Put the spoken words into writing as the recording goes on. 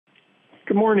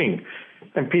Good morning.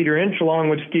 I'm Peter Inch along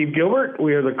with Steve Gilbert.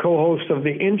 We are the co-hosts of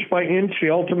the Inch by Inch, the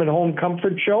Ultimate Home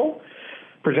Comfort Show,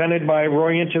 presented by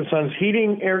Roy Inch & Sons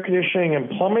Heating, Air Conditioning, and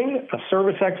Plumbing, a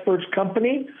service experts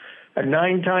company, a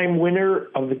 9-time winner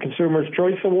of the Consumer's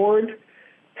Choice Award,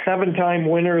 7-time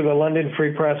winner of the London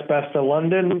Free Press Best of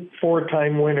London,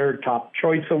 4-time winner Top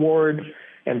Choice Award,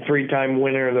 and 3-time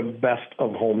winner of the Best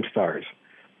of Home Stars.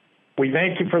 We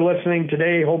thank you for listening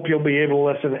today. Hope you'll be able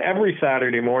to listen every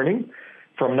Saturday morning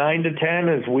from 9 to 10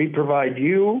 as we provide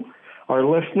you, our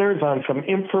listeners, on some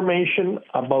information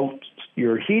about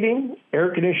your heating,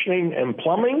 air conditioning, and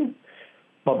plumbing.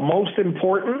 But most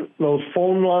important, those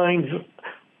lines,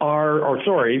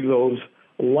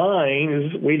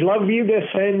 we'd love you to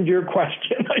send your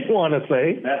question, I want to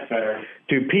say. That's better.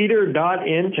 To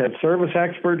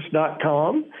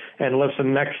peter.inch@serviceexperts.com and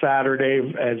listen next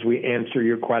Saturday as we answer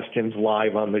your questions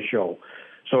live on the show.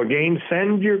 So again,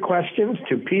 send your questions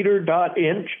to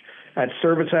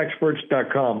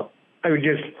peter.inch@serviceexperts.com. I was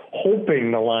just hoping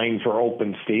the lines were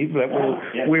open, Steve, that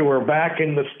we were back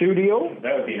in the studio.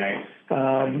 That would be nice.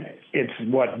 It's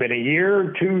been a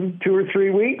year, two or 3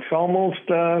 weeks, almost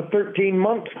 13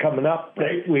 months coming up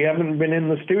that we haven't been in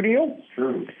the studio.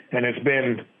 True. And it's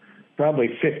been probably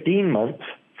 15 months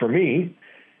for me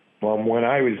from when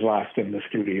I was last in the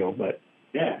studio. But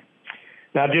yeah.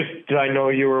 Now, I know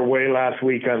you were away last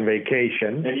week on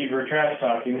vacation. And you were trash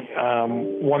talking.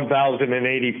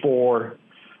 1,084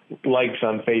 likes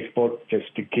on Facebook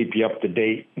just to keep you up to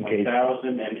date.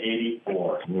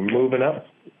 1,084. We're moving up.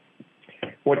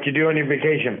 What you do on your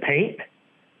vacation? Paint?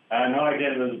 No, I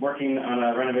did. I was working on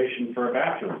a renovation for a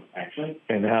bathroom, actually.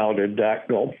 And how did that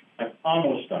go? I'm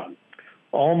almost done.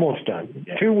 Almost done.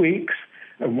 Yeah. 2 weeks.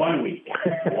 1 week.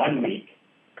 1 week.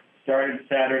 Started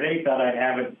Saturday, thought I'd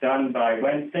have it done by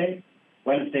Wednesday.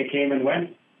 Wednesday came and went.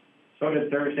 So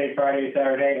did Thursday, Friday,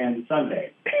 Saturday, and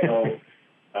Sunday. So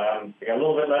I got a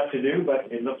little bit left to do, but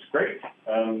it looks great.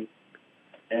 Yeah.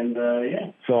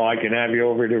 So I can have you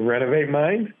over to renovate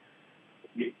mine?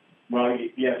 Well,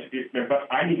 yes, but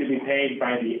I need to be paid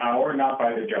by the hour, not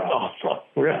by the job. Oh,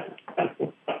 really?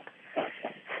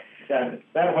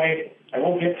 That way, I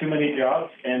won't get too many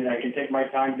jobs, and I can take my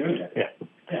time doing it. Yeah.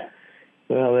 Yeah.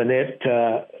 Well, and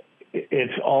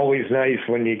it's always nice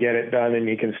when you get it done and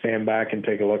you can stand back and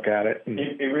take a look at it.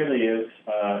 It really is.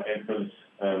 It was.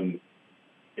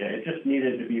 It just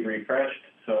needed to be refreshed.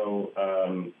 So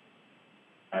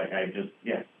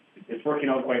it's working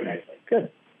out quite nicely.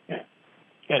 Good. Yeah.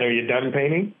 And are you done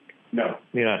painting? No.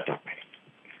 You're not done painting.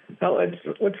 Well,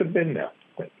 what's it been now?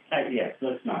 Yes,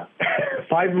 let's not.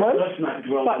 5 months? Let's not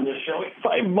dwell on this show.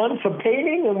 5 months of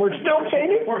painting and we're still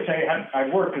painting? Of course, I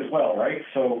work as well, right?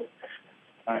 So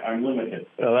I'm limited.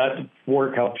 Well, that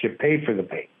work helps you pay for the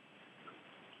paint.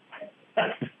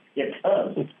 It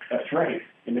does. That's right.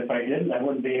 And if I didn't, I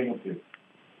wouldn't be able to.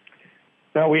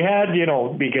 Now, we had,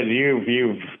 because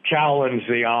you've challenged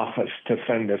the office to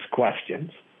send us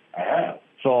questions. I have.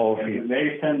 So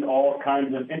they send all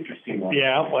kinds of interesting ones.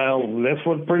 Yeah, well, this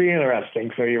one's pretty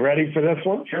interesting. So you ready for this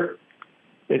one? Sure.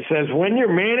 It says, when your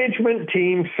management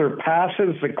team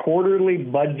surpasses the quarterly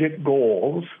budget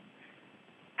goals,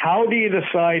 how do you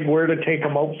decide where to take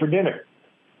them out for dinner?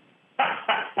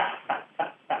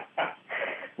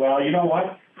 Well, you know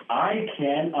what? I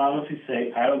can honestly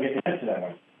say I don't get to answer that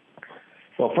one.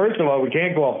 Well, first of all, we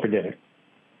can't go out for dinner.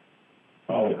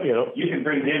 Oh, you can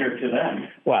bring dinner to them.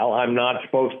 Well, I'm not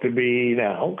supposed to be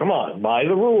now. Come on, by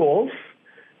the rules,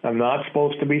 I'm not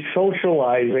supposed to be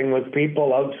socializing with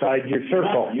people outside your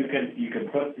circle. You can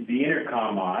put the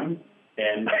intercom on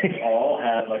and all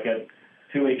have like a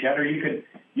two-way chat, or you could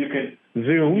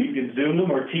Zoom. You can Zoom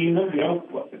them or Team them.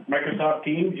 Microsoft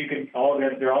Teams.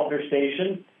 They're all their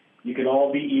station. You could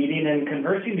all be eating and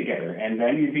conversing together, and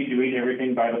then you'd be doing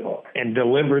everything by the book. And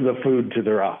deliver the food to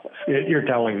their office. You're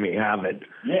telling me have it.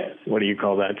 Yes. What do you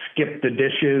call that? Skip the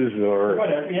dishes or?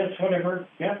 Whatever. Yes, whatever.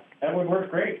 Yeah, that would work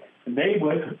great. They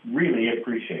would really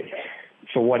appreciate it.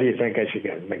 So what do you think I should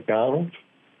get? McDonald's?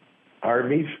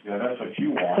 Arby's? Yeah, that's what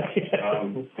you want.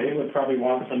 They would probably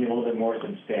want something a little bit more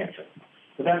substantial.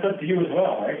 But that's up to you as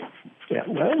well, right? Yeah,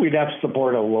 well, we'd have to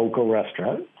support a local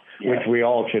restaurant. Yes. Which we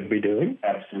all should be doing.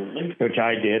 Absolutely. Which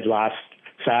I did last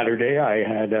Saturday. I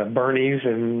had Bernie's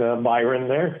in Byron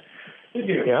there. Did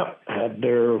you? Yeah, had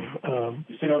their...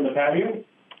 you sit on the patio?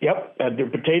 Yep, had their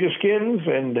potato skins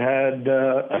and had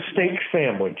a steak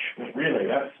sandwich. Really?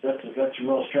 That's a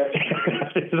real stretch.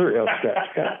 It's a real stretch.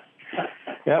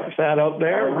 Yep, sat out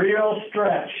there. A real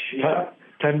stretch. Yep.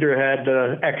 Tender had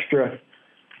extra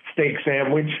steak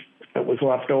sandwich that was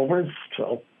left over,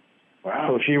 so... Wow.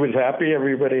 So she was happy.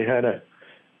 Everybody had a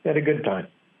good time.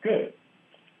 Good.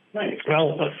 Nice.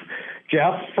 Well,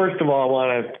 Jeff, first of all, I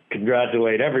want to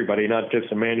congratulate everybody, not just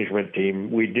the management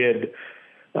team. We did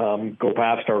go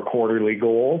past our quarterly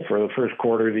goal for the first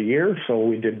quarter of the year, so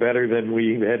we did better than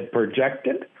we had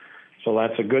projected. So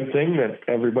that's a good thing that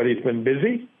everybody's been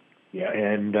busy. Yeah.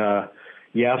 And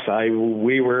yes,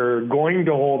 we were going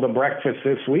to hold a breakfast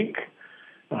this week,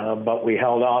 but we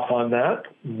held off on that.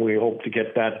 We hope to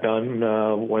get that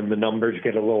done when the numbers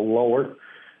get a little lower.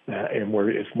 And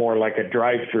it's more like a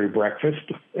drive-through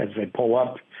breakfast as they pull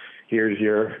up. Here's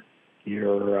your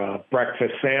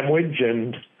breakfast sandwich,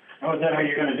 and oh, is that how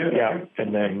you're going to do it? yeah,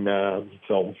 and then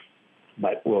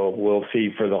but we'll see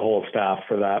for the whole staff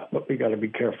for that. But we got to be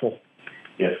careful.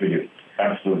 Yes, we do.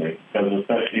 Absolutely, because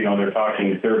especially they're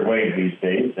talking third wave these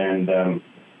days, and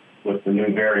with the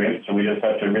new variant, so we just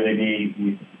have to really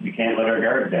we can't let our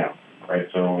guard down, right?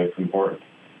 So it's important.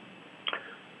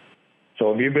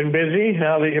 So have you been busy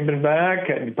now that you've been back?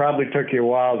 It probably took you a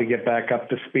while to get back up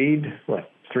to speed.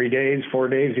 What, 3 days, 4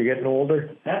 days? You're getting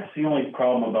older? That's the only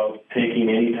problem about taking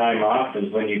any time off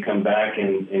is when you come back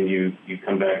and you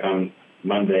come back on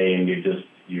Monday and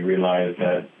you realize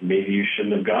that maybe you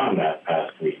shouldn't have gone that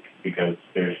past week because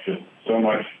there's just so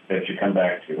much that you come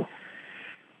back to.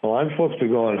 Well, I'm supposed to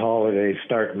go on holiday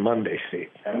starting Monday, Steve.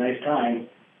 Have a nice time.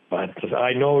 But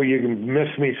I know you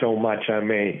miss me so much, I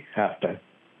may have to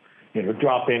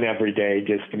drop in every day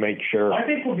just to make sure. I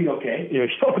think we'll be okay. Do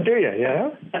you? Yeah?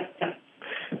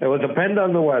 It will depend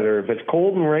on the weather. If it's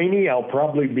cold and rainy, I'll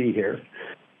probably be here.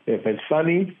 If it's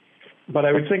sunny, but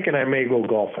I was thinking I may go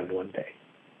golfing one day.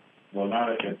 Well,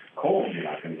 not if it's cold, you're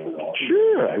not going to go golfing.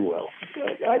 Sure, I will.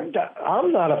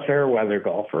 I'm not a fair weather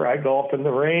golfer. I golf in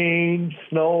the rain,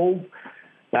 snow.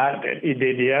 Did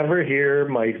you ever hear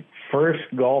my first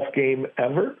golf game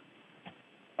ever?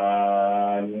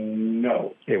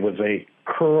 No. It was a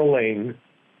curling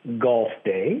golf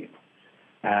day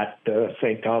at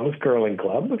St. Thomas Curling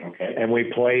Club. Okay. And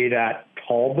we played at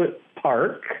Talbot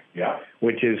Park, Yeah.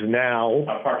 which is now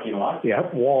A parking lot. yeah,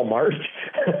 Walmart.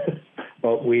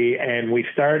 But we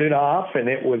started off and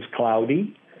it was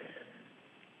cloudy.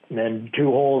 And then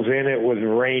 2 holes in it was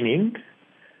raining.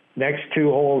 Next 2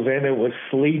 holes in it was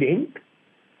sleeting.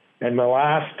 And the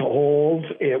last holes,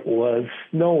 it was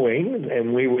snowing,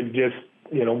 and we would just,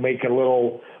 make a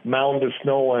little mound of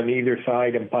snow on either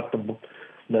side and put the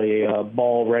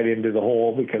ball right into the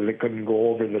hole because it couldn't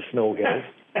go over the snow hills.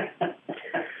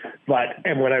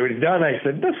 And when I was done, I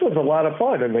said, this was a lot of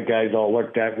fun. And the guys all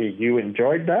looked at me, you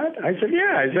enjoyed that? I said,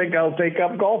 yeah, I think I'll take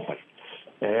up golfing.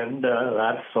 And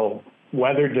so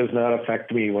weather does not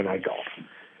affect me when I golf.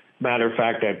 Matter of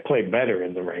fact, I play better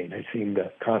in the rain. I seem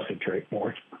to concentrate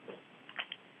more.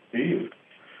 Do you?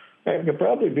 I could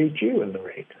probably beat you in the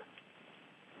rain.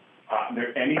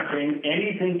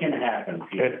 Anything can happen,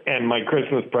 Peter. And my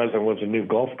Christmas present was a new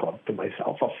golf club to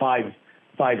myself, a five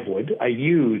wood. I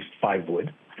used 5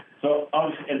 wood. So,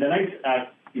 and the night,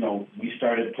 we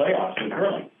started playoffs in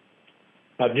curling.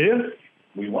 Did you?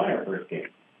 We won our first game.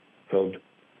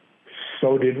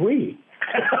 So did we.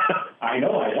 I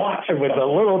know, I watched. It was a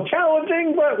little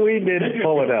challenging, but we did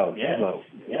pull it out. Yes, so.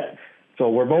 yes. So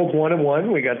we're both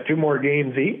 1-1. We got 2 more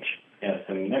games each. Yes,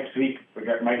 and next week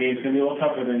my game's going to be a little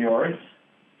tougher than yours.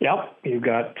 Yep, you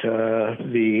got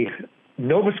the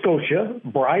Nova Scotia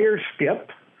Briar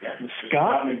Skip. Yeah,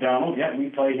 Scott McDonald. Yeah, we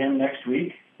play him next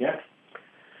week. Yeah.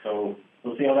 So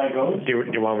we'll see how that goes. Do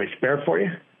you want me to spare for you?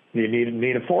 Do you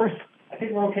need a fourth? I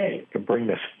think we're okay. You can bring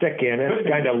the stick in. It's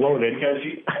kind of loaded. Because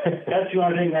that's the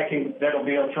only thing that'll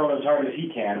be able to throw it as hard as he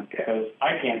can. Because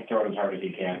I can't throw it as hard as he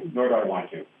can, nor do I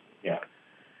want to. Yeah.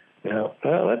 Yeah.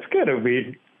 Well, that's good. It'll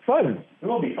be fun. It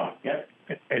will be fun. Yeah.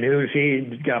 And who's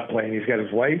he got playing? He's got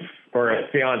his wife or his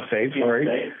fiance.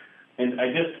 Sorry. And I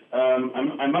just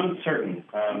I'm uncertain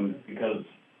because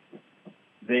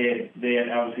they had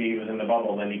obviously he was in the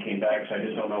bubble, then he came back, so I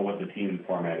just don't know what the team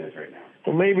format is right now.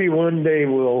 Well, maybe one day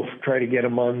we'll try to get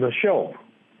him on the show.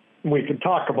 We could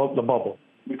talk about the bubble.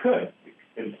 We could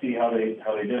and see how they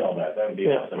did all that. That would be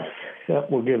awesome. Yeah,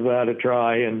 we'll give that a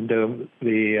try. And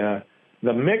the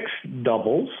mixed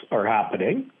doubles are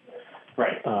happening.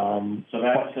 Right. So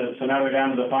now we're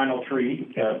down to the final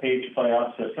 3 page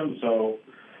playoff system. So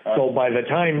by the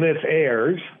time this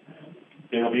airs,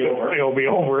 it'll be over. It'll be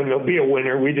over, and there'll be a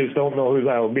winner. We just don't know who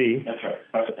that will be. That's right.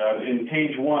 But in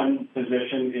page 1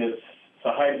 position is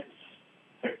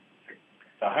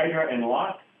Sahydra and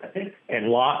Lott, I think. And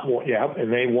Lott, yeah,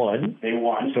 and they won. They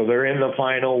won. So they're in the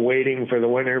final, waiting for the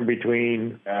winner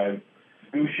between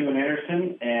Gushu and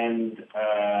Anderson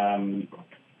and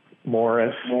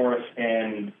Morris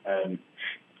and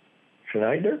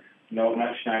Schneider. No,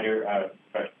 not Schneider,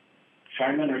 but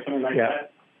Scheinman or something like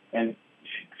that. And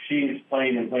she's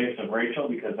playing in place of Rachel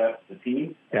because that's the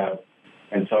team. Yeah.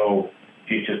 And so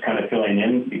she's just kind of filling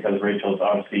in because Rachel's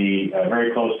obviously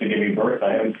very close to giving birth.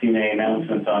 I haven't seen any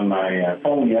announcements on my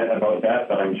phone yet about that,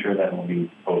 but I'm sure that will be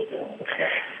posted.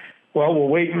 Well, we'll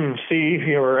wait and see.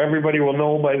 Everybody will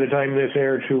know by the time this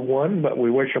airs who won, but we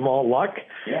wish them all luck.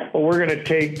 Yeah. Well, we're going to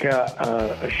take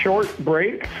a short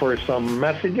break for some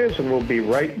messages, and we'll be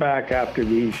right back after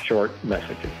these short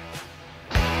messages.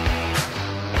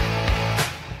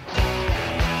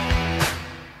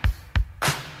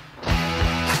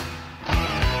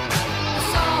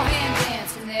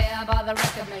 By the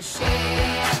record machine,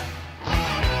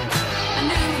 I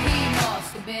knew he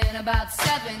must have been about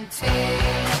 17.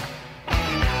 He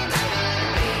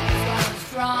was going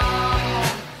strong,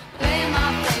 playing my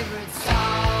favorite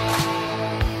song,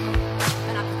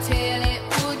 and I could tell it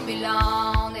would be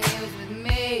long that he was with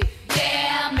me,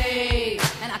 yeah, me.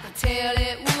 And I could tell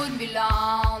it would be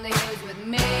long that he was with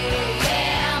me,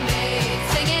 yeah, me.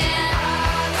 Singing.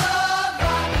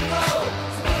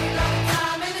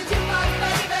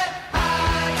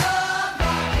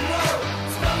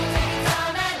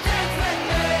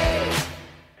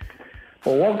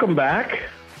 Well, welcome back.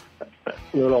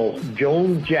 Little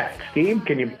Joan Jett. Steve,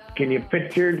 can you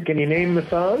name the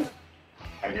song?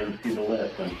 I didn't see the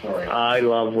list, I'm sorry. I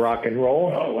love rock and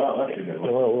roll. Oh, wow, that's a good one.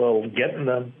 A little getting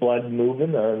the blood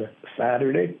moving on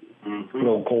Saturday. Mm-hmm. A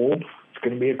little cold. It's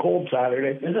going to be a cold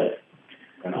Saturday. Is it?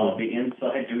 And I'll be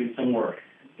inside doing some work.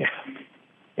 Yeah.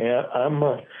 Yeah,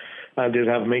 I just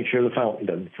have to make sure the fountain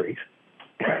doesn't freeze.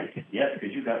 Right. Yes,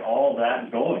 because you got all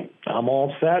that going. I'm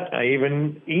all set. I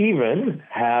even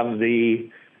have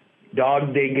the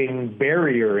dog digging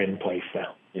barrier in place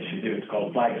now. Yes, you do. It's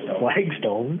called Flagstone.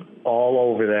 Flagstone all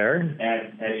over there.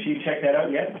 And has she checked that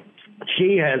out yet?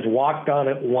 She has walked on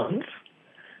it once,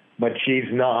 but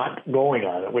she's not going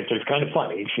on it, which is kind of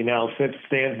funny. She now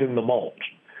stands in the mulch,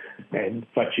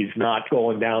 but she's not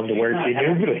going down to where she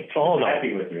knew.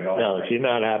 Happy with you at all. No, right? she's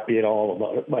not happy at all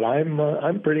about it. But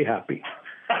I'm pretty happy.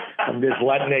 I'm just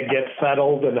letting it get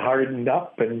settled and hardened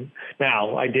up. And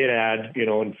now I did add,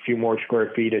 a few more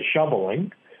square feet of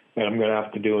shoveling that I'm going to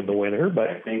have to do in the winter. But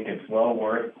I think it's well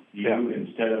worth you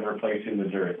instead of replacing the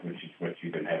dirt, which is what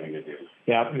you've been having to do.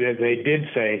 Yeah, they did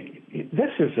say,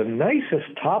 this is the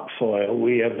nicest topsoil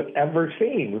we have ever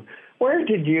seen. Where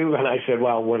did you? And I said,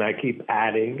 well, when I keep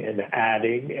adding and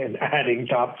adding and adding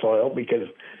topsoil because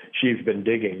she's been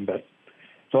digging. But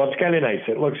so it's kind of nice.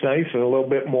 It looks nice and a little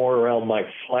bit more around my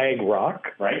flag rock.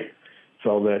 Right.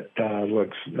 So that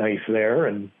looks nice there.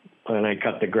 And when I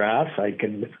cut the grass, I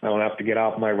don't have to get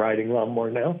off my riding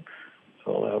lawnmower now.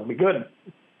 So that'll be good.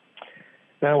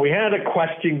 Now, we had a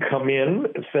question come in.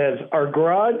 It says, are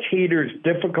garage heaters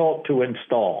difficult to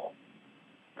install?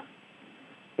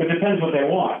 It depends what they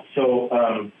want. So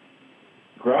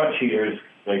garage heaters,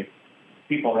 like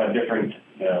people have different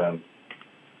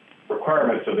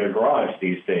requirements of their garage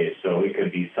these days. So it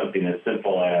could be something as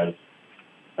simple as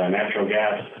a natural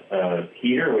gas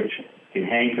heater, which can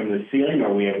hang from the ceiling,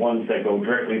 or we have ones that go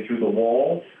directly through the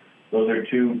wall. Those are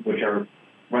two which are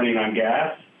running on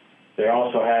gas. They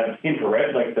also have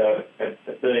infrared, like the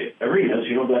arenas,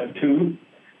 that tube.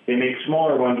 They make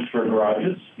smaller ones for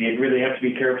garages. You really have to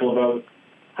be careful about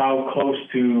how close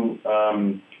to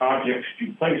objects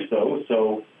you place those.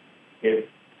 So if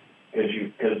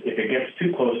it gets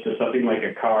too close to something like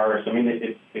a car or something,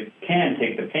 it can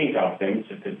take the paint off things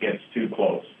if it gets too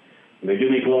close. They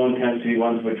do make low-intensity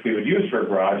ones, which we would use for a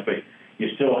garage, but you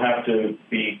still have to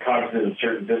be cognizant of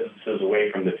certain distances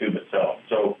away from the tube itself.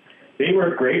 So they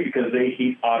work great because they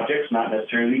heat objects, not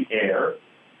necessarily air.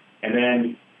 And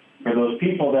then for those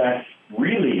people that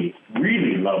really,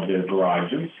 really love their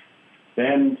garages,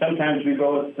 then sometimes we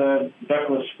go with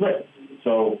ductless splits.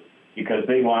 So because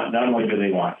not only do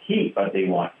they want heat, but they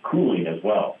want cooling as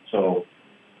well. So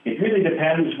it really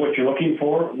depends what you're looking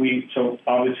for. So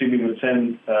obviously we would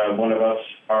send one of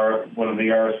the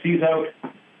RSCs out.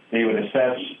 They would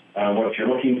assess what you're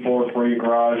looking for your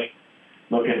garage,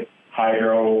 look at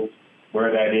hydro,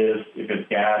 where that is, if it's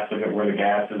gas, look at where the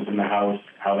gas is in the house,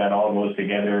 how that all goes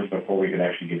together before we could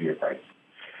actually give you a price.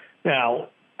 Now,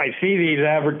 I see these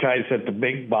advertised at the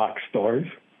big box stores.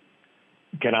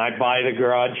 Can I buy the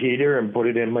garage heater and put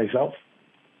it in myself?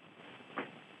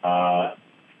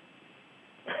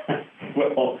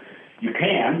 Well, you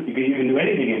can, because you can do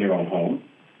anything in your own home,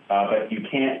 but you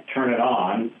can't turn it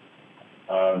on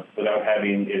without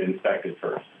having it inspected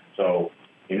first. So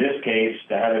in this case,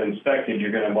 to have it inspected,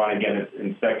 you're going to want to get it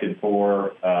inspected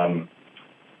for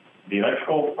the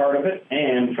electrical part of it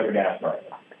and for the gas part of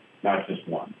it, not just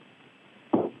one.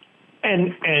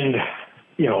 And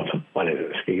what is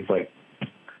it, Steve? Like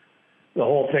the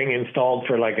whole thing installed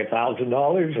for like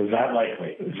 $1,000? Is Not that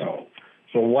likely, no.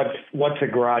 so? What's a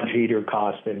garage heater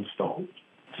cost installed?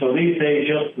 So these days,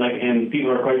 and people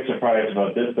are quite surprised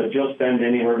about this, but you'll spend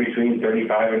anywhere between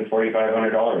 $3,500 and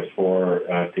 $4,500 for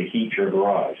to heat your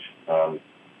garage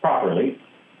properly,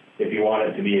 if you want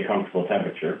it to be a comfortable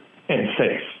temperature. And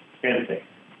safe. And safe.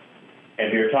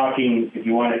 And if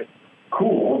you want it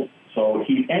cool, so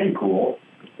heat and cool,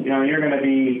 you're going to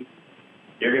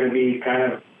be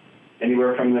kind of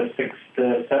anywhere from the 6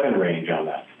 to 7 range on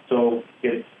that. So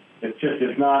it's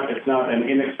not an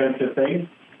inexpensive thing.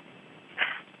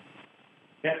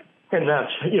 Yeah. And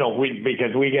that's,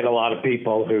 because we get a lot of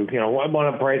people who,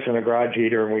 want a price on a garage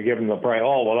heater, and we give them the price.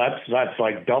 Oh, well, that's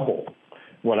like double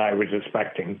what I was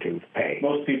expecting to pay.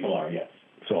 Most people are, yes.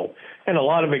 So, and a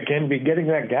lot of it can be getting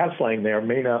that gas line there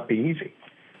may not be easy.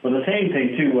 Well, the same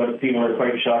thing too. What people are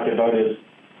quite shocked about is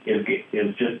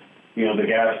just the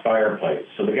gas fireplace.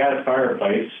 So the gas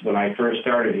fireplace, when I first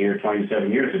started here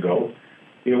 27 years ago,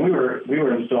 we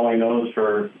were installing those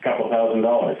for a couple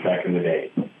 $1,000 back in the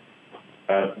day.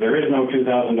 There is no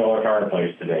 $2,000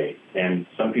 fireplace today, and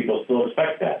some people still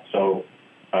expect that. So,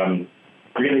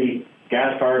 really,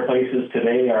 gas fireplaces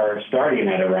today are starting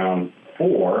at around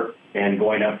 $4,000 and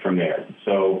going up from there.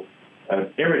 So,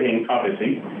 everything,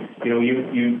 obviously,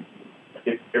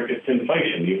 it's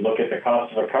inflation. You look at the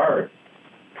cost of a car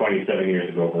 27 years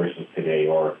ago versus today,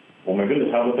 or, oh my goodness,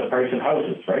 how about the price of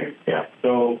houses, right? Yeah.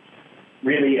 So,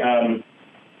 really,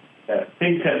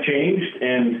 things have changed,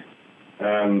 and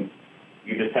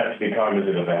you just have to be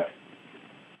cognizant of that.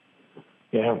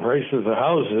 Yeah, prices of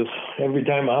houses. Every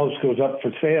time a house goes up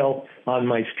for sale on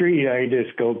my street, I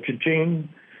just go cha-ching.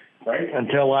 Right.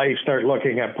 Until I start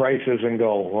looking at prices and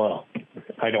go, well,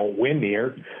 I don't win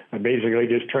here. I basically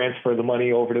just transfer the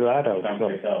money over to that house.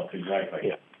 Someplace else, exactly.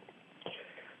 Yeah.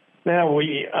 Now,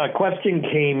 a question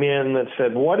came in that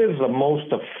said, what is the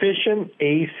most efficient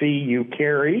AC you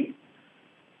carry,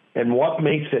 and what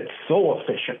makes it so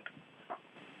efficient?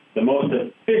 The most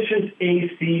efficient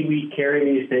AC we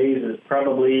carry these days is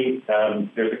probably,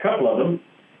 there's a couple of them.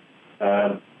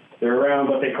 They're around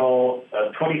what they call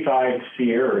a 25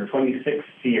 SEER or 26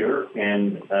 SEER,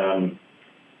 and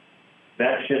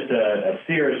that's just a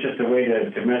SEER is just a way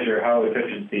to measure how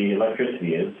efficient the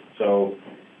electricity is. So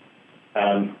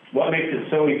what makes it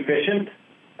so efficient?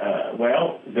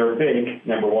 Well, they're big,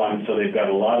 number one, so they've got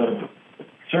a lot of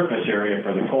surface area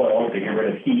for the coil to get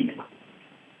rid of heat.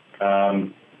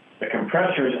 The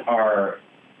compressors are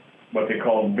what they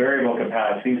call variable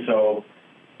capacity, so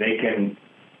they can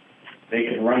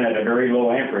run at a very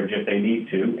low amperage if they need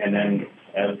to, and then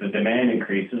as the demand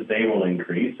increases, they will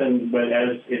increase. But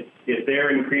if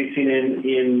they're increasing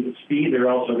in speed, they're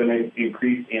also going to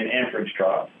increase in amperage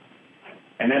drop.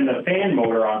 And then the fan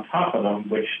motor on top of them,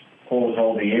 which pulls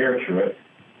all the air through it,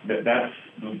 that's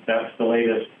the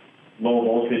latest low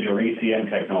voltage or ECM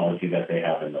technology that they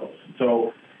have in those.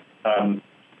 So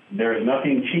there's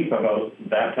nothing cheap about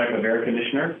that type of air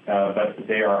conditioner, but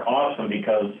they are awesome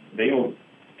because they will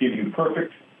give you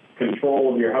perfect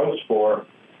control of your house for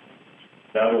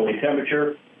not only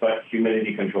temperature, but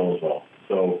humidity control as well.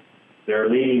 So they're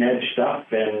leading edge stuff,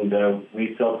 and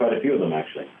we sell quite a few of them,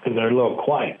 actually. And they're a little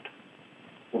quiet.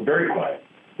 Well, very quiet.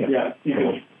 Yeah.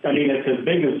 It's as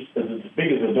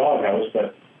big as a doghouse,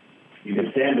 but you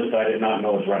can stand beside it and not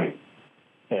know it's running.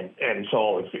 And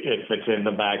so if it's in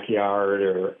the backyard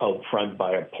or out front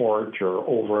by a porch or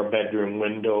over a bedroom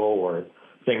window or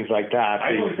things like that.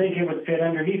 I don't think it would fit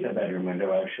underneath a bedroom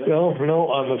window, actually. No,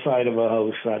 on the side of a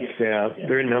house.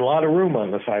 There isn't a lot of room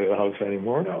on the side of the house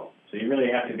anymore. No. So you really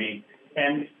have to be,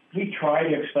 and we try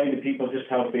to explain to people just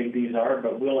how big these are,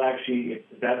 but we'll actually,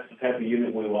 if that's the type of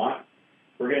unit we want,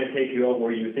 we're going to take you out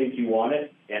where you think you want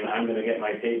it, and I'm going to get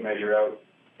my tape measure out,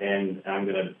 and I'm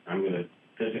going to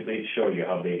physically show you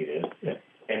how big it is. Yeah.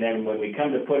 And then when we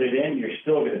come to put it in, you're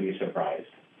still going to be surprised.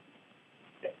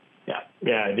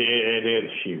 Yeah, it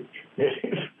is huge.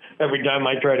 Every time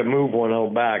I try to move one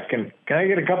out back, can I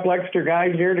get a couple extra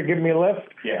guys here to give me a lift?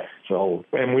 Yeah. So,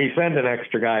 and we send an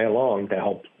extra guy along to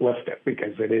help lift it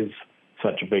because it is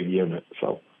such a big unit.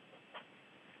 So,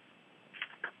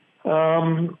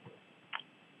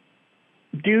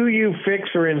 do you fix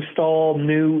or install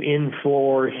new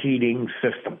in-floor heating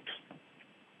systems?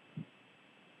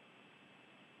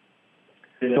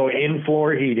 So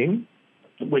in-floor heating,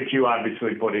 which you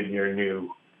obviously put in your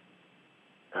new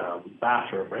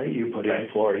bathroom, right? You put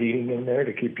in-floor heating in there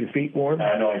to keep your feet warm?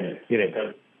 No, I didn't. You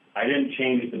didn't? I didn't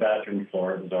change the bathroom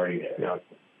floor. It was already there. Yeah.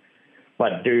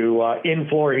 But do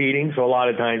in-floor heating, so a lot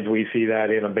of times we see that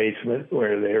in a basement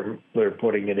where they're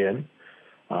putting it in.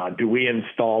 Do we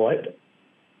install it?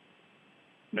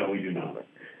 No, we do not.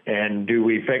 And do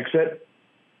we fix it?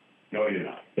 No, we do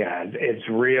not. Yeah, it's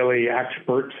really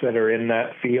experts that are in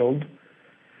that field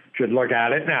should look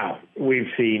at it. Now, we've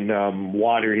seen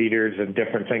water heaters and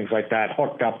different things like that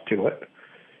hooked up to it,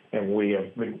 and we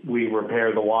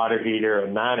repair the water heater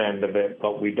and that end of it,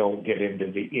 but we don't get into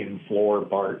the in-floor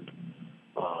part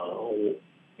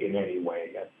in any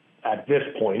way at this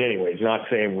point. Anyways, not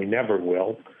saying we never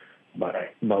will, but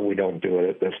we don't do it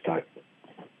at this time.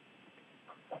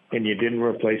 And you didn't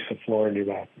replace the floor in your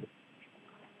bathroom?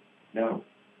 No.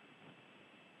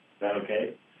 Is that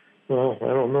okay? Well, I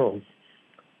don't know.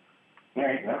 All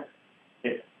right,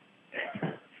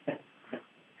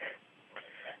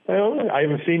 well, I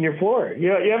haven't seen your floor.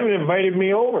 You haven't invited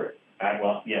me over.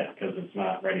 well, yes, because it's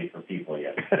not ready for people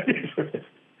yet.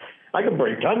 I can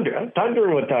bring Tundra.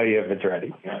 Tundra will tell you if it's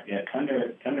ready. Yeah,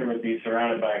 Tundra would be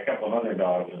surrounded by a couple of other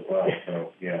dogs as well,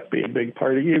 so, yeah. Be a big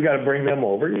party. You got to bring them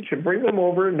over. You should bring them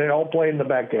over, and they all play in the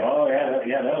backyard. Oh,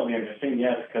 yeah, that'll be interesting,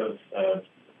 yes, because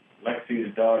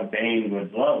Lexi's dog, Bane,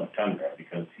 would love Tundra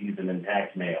because he's an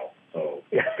intact male, so.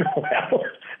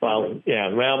 well,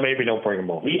 maybe don't bring him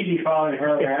over. He'd be following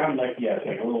her around like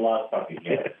a little lost puppy,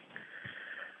 yes.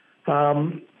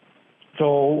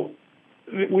 So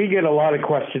we get a lot of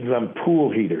questions on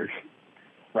pool heaters.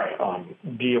 Right.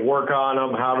 Do you work on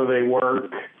them? How do they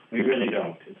work? We really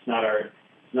don't. It's not our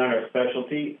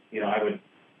specialty. I would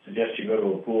suggest you go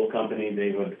to a pool company.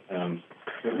 They would.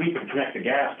 We can connect the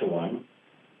gas to one,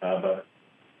 but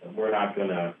we're not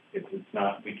gonna. It's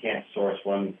not. We can't source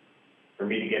one. For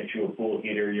me to get you a pool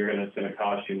heater, it's going to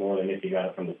cost you more than if you got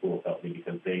it from the pool company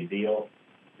because they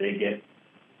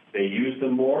use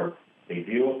them more, they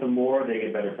deal with them more, they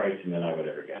get better pricing than I would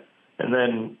ever get. And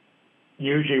then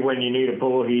usually when you need a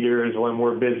pool heater is when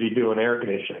we're busy doing air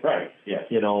conditioning. Right, yes.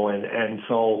 And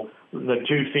so the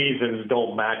two seasons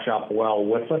don't match up well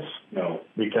with us. No.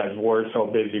 Because we're so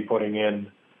busy putting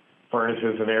in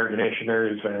furnaces and air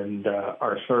conditioners and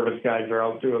our service guys are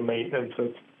out doing maintenance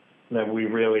that we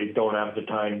really don't have the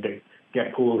time to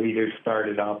get pool heaters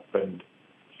started up and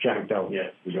checked out.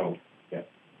 Yes, we don't. Yeah.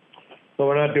 So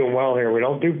we're not doing well here. We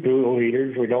don't do pool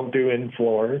heaters. We don't do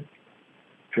in-floor. Is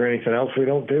there anything else we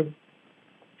don't do?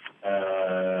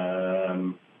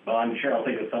 Well, I'm sure I'll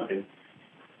think of something.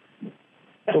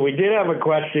 So we did have a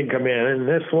question come in, and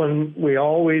this one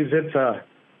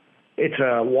it's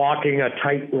a walking a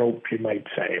tightrope, you might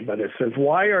say, but it says,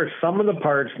 why are some of the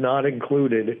parts not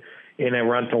included in a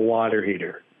rental water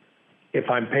heater? If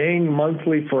I'm paying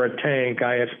monthly for a tank,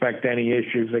 I expect any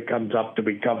issues that comes up to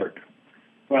be covered.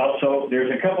 Well, so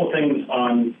there's a couple things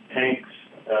on tanks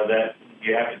that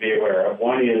you have to be aware of.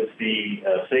 One is the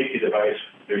safety device.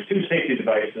 There's two safety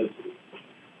devices.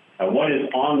 One is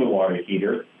on the water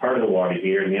heater, part of the water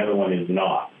heater, and the other one is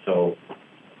not. So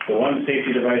the one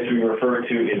safety device we refer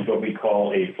to is what we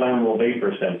call a flammable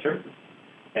vapor sensor.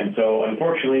 And so,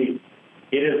 unfortunately,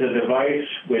 it is a device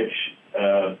which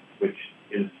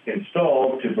is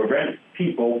installed to prevent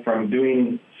people from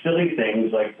doing silly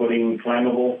things like putting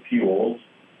flammable fuels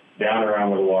down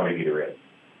around where the water heater is.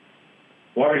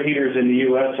 Water heaters in the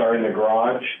U.S. are in the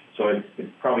garage, so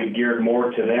it's probably geared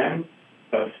more to them.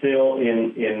 But still,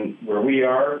 in where we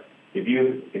are, if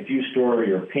you store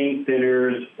your paint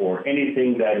thinners or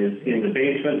anything that is in the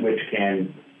basement, which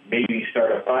can maybe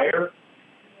start a fire,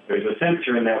 there's a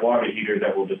sensor in that water heater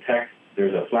that will detect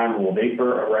there's a flammable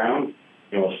vapor around,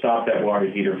 and will stop that water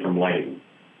heater from lighting.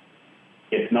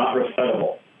 It's not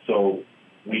resettable, so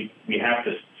we have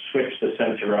to switch the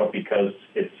sensor out because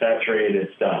it's saturated,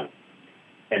 it's done.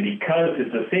 And because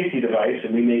it's a safety device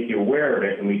and we make you aware of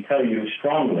it and we tell you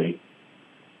strongly,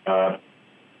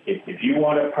 if you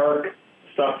want to park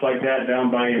stuff like that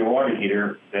down by your water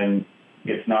heater, then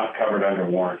it's not covered under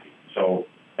warranty. So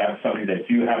that's something that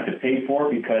you have to pay for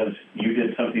because you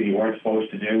did something you weren't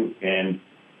supposed to do, and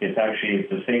it's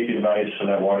a safety device so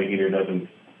that water heater doesn't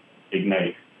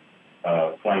ignite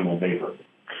flammable vapor.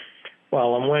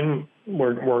 Well, and when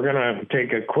we're going to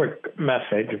take a quick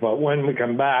message, but when we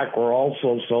come back,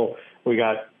 we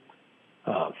got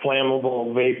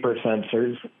flammable vapor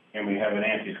sensors. And we have an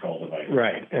anti-scald device.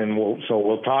 Right, and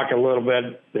we'll talk a little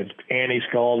bit. It's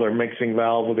anti-scald or mixing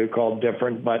valve, they're called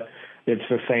different, but it's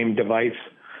the same device,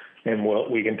 and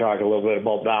we can talk a little bit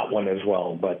about that one as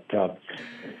well. But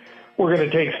we're going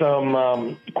to take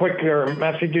some quicker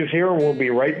messages here, and we'll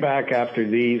be right back after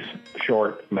these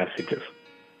short messages.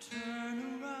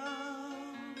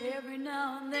 Every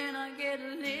now and then I get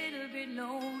a little bit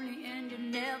lonely and you're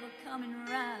never coming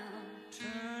around.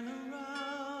 Turn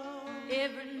around.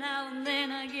 Every now and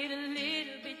then I get a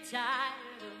little bit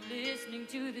tired of listening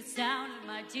to the sound of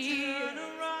my tears. Turn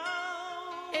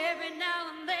around. Every now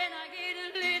and then I get a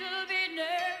little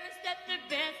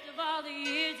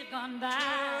on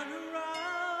by.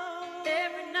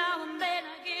 Every now and then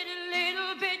I get a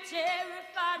little bit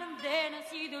terrified, and then I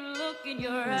see the look in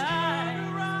your eyes.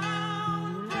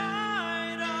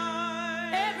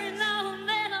 Every now and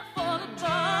then I fall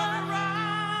apart.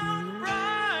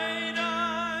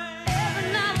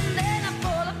 Every now and then I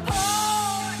fall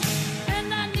apart,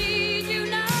 and I need you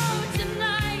now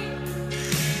tonight,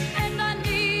 and I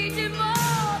need you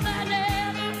more than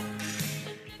ever.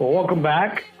 Well, welcome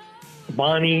back.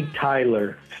 Bonnie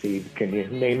Tyler. Steve, can you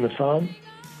name the song?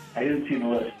 I didn't see the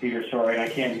list, Peter, sorry, and I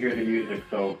can't hear the music,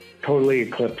 so... Totally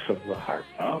Eclipse of the Heart.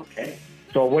 Okay.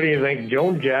 So what do you think?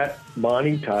 Joan Jett,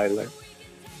 Bonnie Tyler.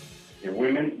 Your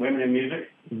women in music?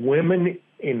 Women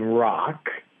in rock.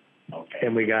 Okay.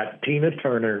 And we got Tina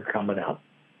Turner coming up.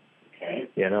 Okay.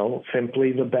 You know,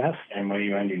 Simply the Best. And what are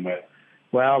you ending with?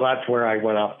 Well, that's where I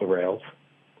went off the rails.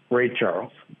 Ray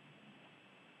Charles.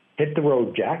 Hit the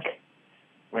Road, Jack.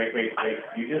 Wait.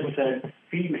 You just said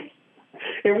female.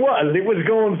 It was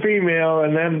going female,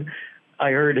 and then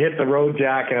I heard Hit the Road,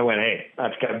 Jack, and I went, hey,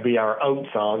 that's got to be our out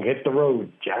song, Hit the Road,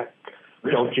 Jack.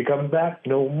 Really? Don't you come back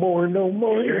no more, no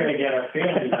more. You're going to get a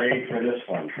failing grade for this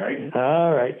one, right?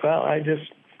 All right. Well,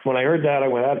 when I heard that, I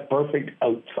went, that's perfect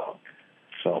out song.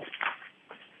 So,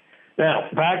 now,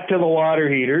 back to the water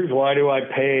heaters. Why do I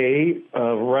pay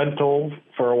rental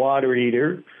for a water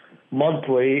heater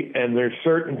monthly, and there's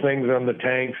certain things on the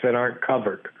tanks that aren't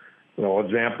covered?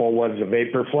 Example was a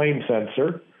vapor flame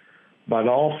sensor, but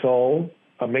also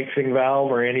a mixing valve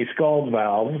or anti-scald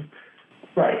valve.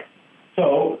 Right.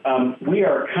 So we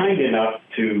are kind enough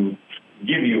to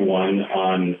give you one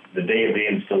on the day of the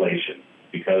installation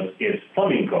because it's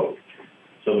plumbing code.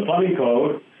 So the plumbing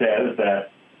code says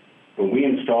that when we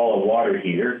install a water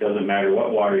heater, doesn't matter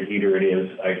what water heater it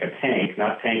is, like a tank,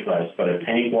 not tankless, but a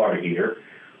tank water heater,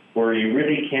 where you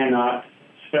really cannot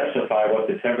specify what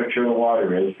the temperature of the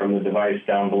water is from the device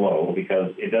down below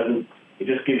because it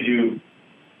just gives you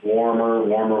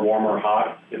warmer,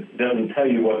 hot. It doesn't tell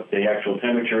you what the actual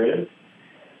temperature is.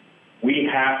 We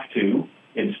have to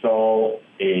install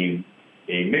a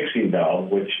mixing valve,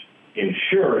 which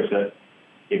ensures that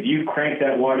if you crank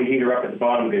that water heater up at the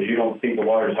bottom because you don't think the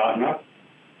water is hot enough,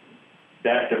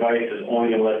 that device is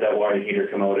only going to let that water heater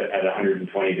come out at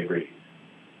 120 degrees.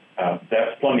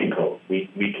 That's plumbing code.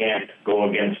 We can't go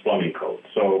against plumbing code.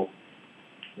 So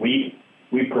we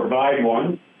provide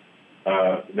one.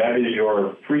 That is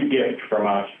your free gift from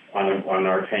us on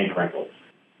our tank rentals.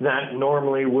 That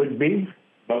normally would be?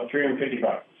 About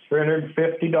 $350.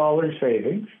 $350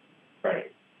 savings.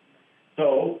 Right.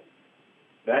 So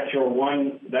that's your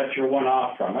one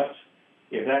off from us.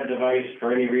 If that device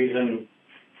for any reason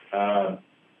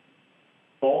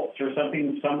faults or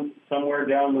something somewhere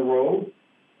down the road,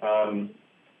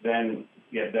 then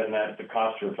the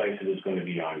cost to replace it is going to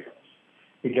be on yours.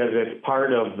 Because it's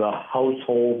part of the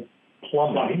household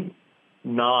plumbing,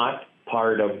 not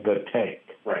part of the tank.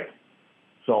 Right.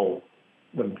 So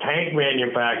the tank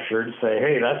manufacturers say,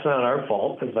 hey, that's not our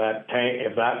fault if that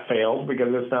fails because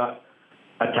it's not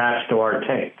attached to our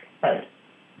tank. Right.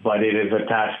 But it is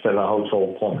attached to the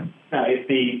household plumbing. Now, if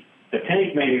the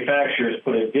tank manufacturers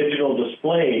put a digital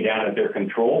display down at their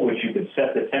control, which you could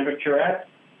set the temperature at,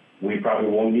 we probably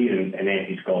won't need an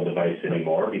anti-scald device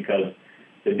anymore because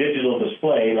the digital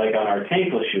display, like on our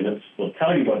tankless units, will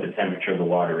tell you what the temperature of the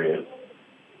water is.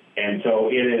 And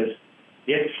so it's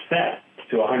set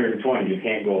to 120. You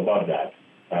can't go above that.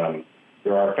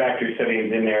 There are factory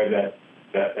settings in there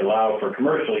that allow for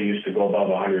commercial use to go above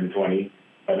 120,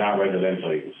 but not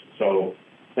residential use. So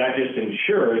that just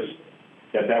ensures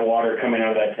that water coming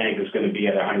out of that tank is going to be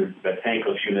at 100, the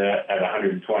tankless unit at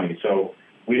 120. So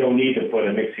we don't need to put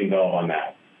a mixing valve on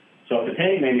that. So if the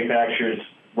tank manufacturers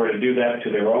were to do that to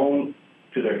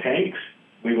their tanks,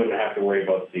 we wouldn't have to worry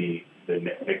about the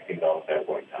mixing valve at that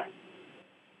point in time.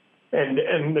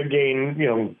 And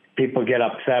again, people get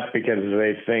upset because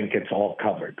they think it's all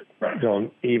covered. Right. So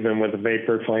even with a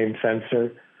vapor flame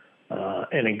sensor,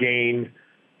 and again,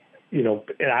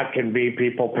 that can be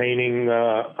people painting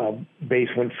a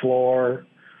basement floor,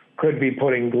 could be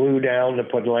putting glue down to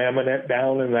put laminate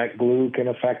down, and that glue can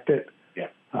affect it. Yeah.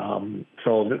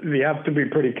 So you have to be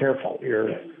pretty careful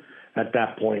here at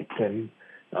that point. And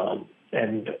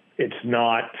it's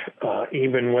not,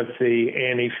 even with the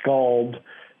anti-scald,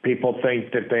 people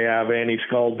think that they have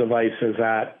anti-scald devices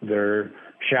at their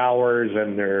showers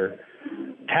and their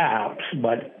taps,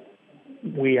 but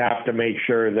we have to make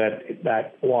sure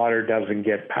that water doesn't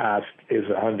get past is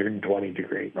 120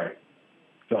 degrees. Right.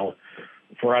 So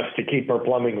for us to keep our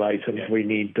plumbing license, we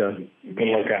need to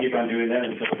look at it. Keep on doing that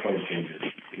until the code changes.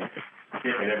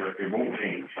 It won't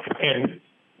change.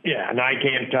 And I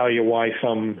can't tell you why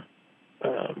some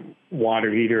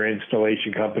water heater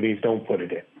installation companies don't put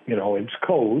it in. You know, it's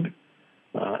code.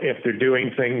 If they're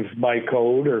doing things by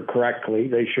code or correctly,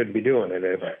 they should be doing it.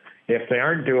 If they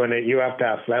aren't doing it, you have to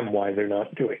ask them why they're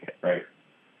not doing it. Right.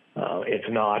 It's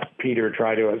not Peter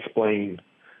try to explain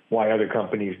why other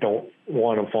companies don't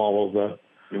want to follow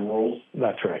the rules.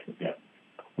 That's right. Yeah.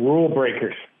 Rule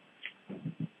breakers.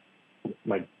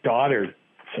 My daughter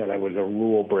said I was a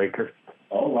rule breaker.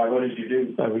 Oh, why? What did you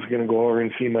do? I was going to go over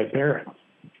and see my parents.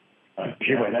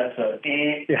 She went, that's a...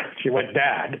 Yeah, she went,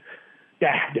 Dad,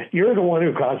 you're the one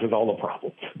who causes all the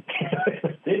problems.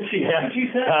 Did she? Yeah, What did she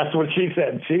say? That's what she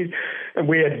said.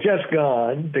 We had just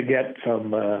gone to get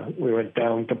some, we went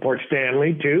down to Port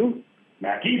Stanley too.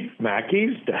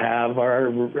 Mackey's to have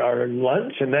our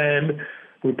lunch, and then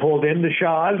we pulled into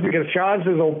Shaw's because Shaw's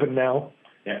is open now.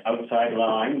 Yeah, outside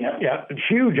line, yeah. Yeah,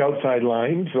 huge outside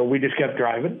line, so we just kept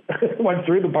driving. Went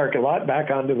through the parking lot,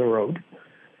 back onto the road.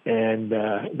 And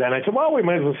then I said, well, we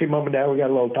might as well see Mom and Dad. We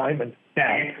got a little time. And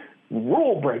Dad,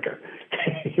 rule breaker.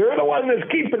 You're the one that's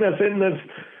keeping us in this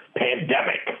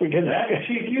pandemic.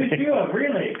 She accused you of,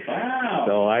 really? Wow.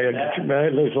 So I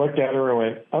just looked at her and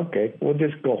went, okay, we'll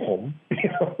just go home.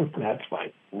 That's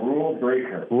fine. Rule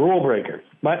breaker. Rule breaker.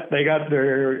 But they got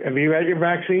have you had your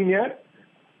vaccine yet?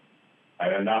 I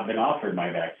have not been offered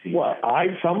my vaccine. Well,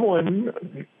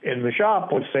 someone in the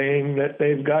shop was saying that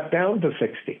they've got down to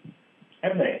 60.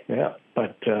 Have they? Yeah,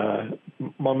 but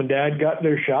Mom and Dad got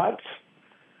their shots.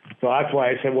 So that's why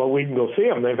I said, well, we can go see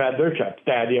them. They've had their shots.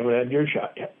 Dad, you haven't had your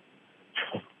shot yet.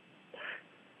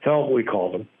 So we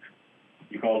called them.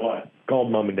 You called what?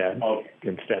 Called Mom and Dad. Okay.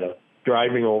 Instead of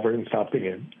driving over and stopping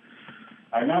in.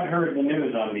 I've not heard the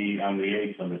news on the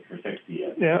age limit for 60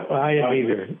 yet. Yeah, I haven't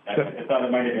either. I thought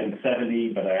it might have been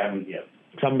 70, but I haven't yet.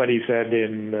 Somebody said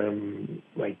in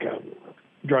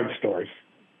drugstores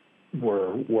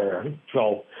were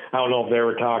so I don't know if they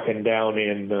were talking down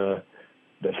in the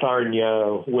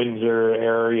Sarnia, Windsor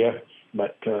area,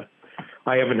 but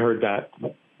I haven't heard that.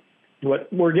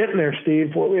 But we're getting there,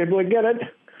 Steve. We'll be able to get it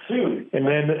soon. And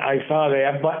then I saw they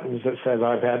have buttons that says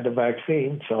I've had the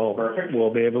vaccine, so perfect.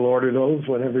 We'll be able to order those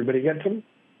when everybody gets them.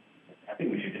 I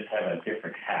think we should just have a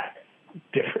different hat.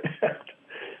 Different hat?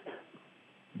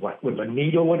 What, with a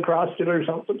needle across it or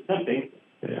something? Something.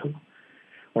 Yeah.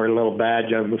 Or a little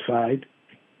badge on the side.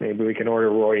 Maybe we can order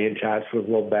Roy Inch hats with a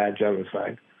little badge on the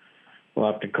side.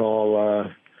 We'll have to call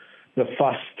the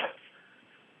FUST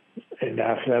and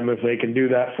ask them if they can do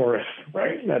that for us.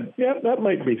 Right. That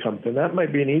might be something. That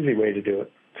might be an easy way to do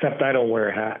it. Except I don't wear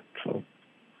a hat, so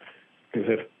because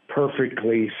a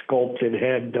perfectly sculpted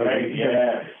head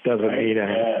doesn't need a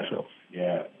hat. So.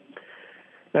 Yeah.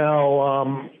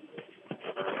 Now,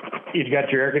 you got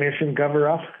your air conditioning cover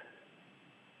off?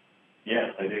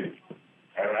 Yes, I do.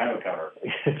 I don't have a cover.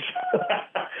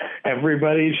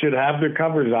 Everybody should have their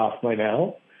covers off by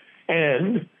now.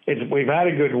 And we've had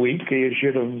a good week. You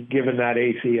should have given that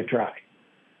AC a try.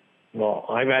 Well,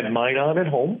 I've had mine on at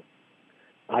home.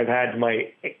 I've had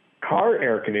my car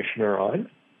air conditioner on.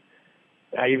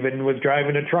 I even was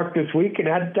driving a truck this week and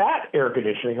had that air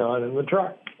conditioning on in the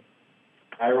truck.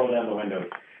 I roll down the window.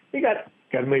 You got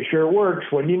to make sure it works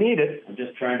when you need it. I'm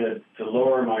just trying to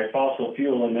lower my fossil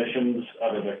fuel emissions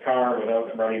out of the car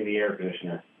without running the air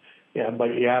conditioner. Yeah,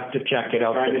 but you have to check it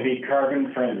out. Trying to be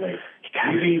carbon friendly.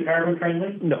 You being carbon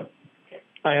friendly? No.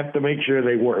 I have to make sure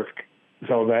they work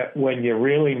so that when you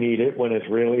really need it, when it's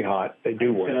really hot, they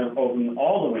do work. I'm going to open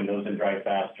all the windows and drive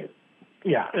faster.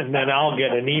 Yeah, and then I'll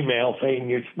get an email saying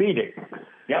you're speeding.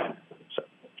 Yep. So,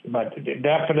 but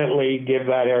definitely give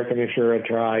that air conditioner a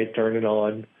try, turn it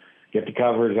on, get the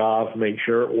covers off, make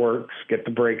sure it works, get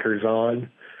the breakers on,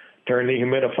 turn the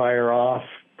humidifier off,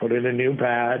 put in a new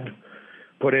pad,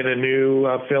 put in a new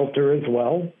filter as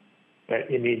well that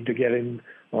you need to get in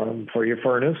for your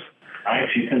furnace.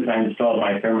 Since I installed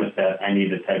my thermostat, I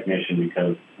need a technician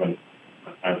because,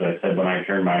 as I said, when I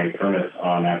turned my furnace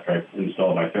on after I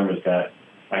installed my thermostat,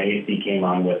 my AC came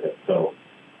on with it. So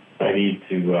I need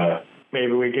to...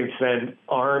 maybe we can send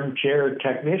armchair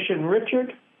technician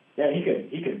Richard? Yeah, he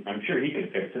could. I'm sure he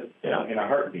could fix it. Yeah. In a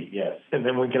heartbeat, yes. And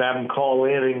then we could have him call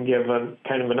in and give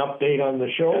kind of an update on the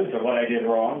show. So what I did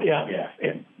wrong? Yeah.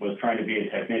 Was trying to be a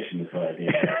technician is what I did.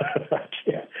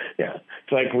 Yeah.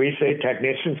 It's like we say,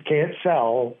 technicians can't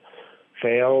sell,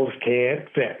 sales can't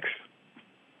fix.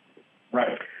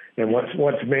 Right. And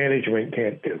what's management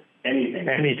can't do? Anything.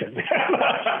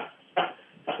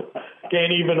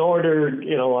 Can't even order,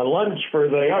 a lunch for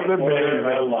the other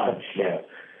order a lunch. Yeah.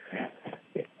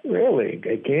 Really,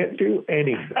 they can't do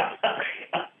anything.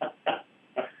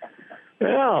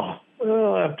 Well,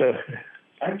 we'll have to.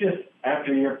 I'm just,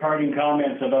 after your parting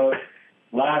comments about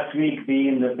last week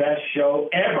being the best show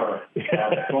ever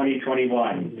of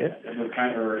 2021. Yeah. It was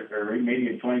kind of, or maybe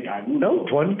it's 20. No,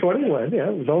 2021. Yeah,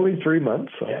 it was only 3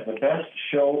 months. So. Yeah, the best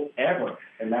show ever,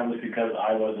 and that was because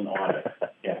I wasn't on it.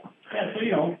 Yeah.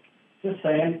 So just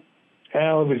saying.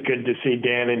 Well, it was good to see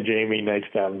Dan and Jamie. Nice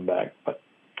to have them back. But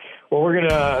well, we're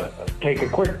gonna take a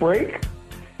quick break,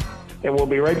 and we'll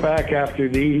be right back after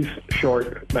these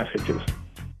short messages.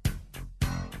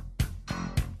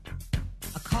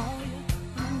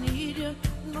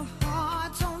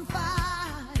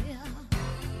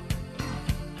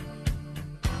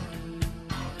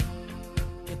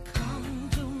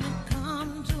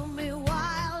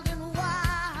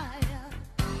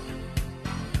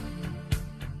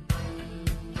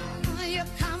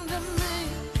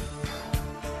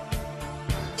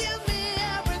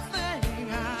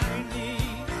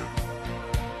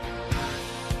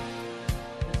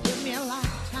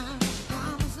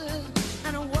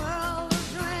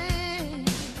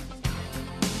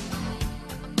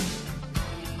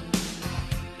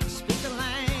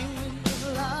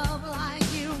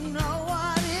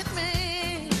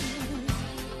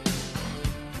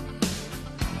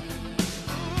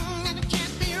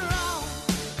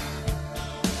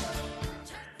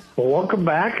 Well, welcome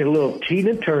back. A little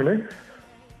Tina Turner.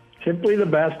 Simply the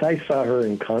best. I saw her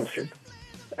in concert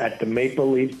at the Maple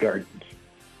Leaf Gardens.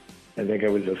 I think it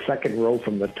was the second row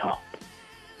from the top.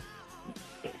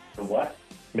 The what?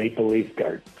 Maple Leaf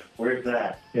Gardens. Where's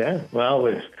that? Yeah,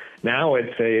 well, now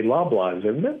it's a Loblaws,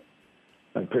 isn't it?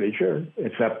 I'm pretty sure.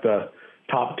 It's up the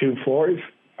top 2 floors.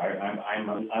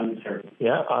 I'm uncertain.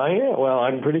 Yeah,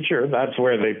 I'm pretty sure that's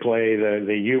where they play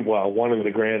one of the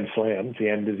Grand Slams, the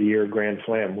end of the year Grand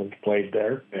Slam was played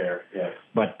there. There, yes.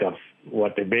 But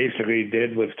what they basically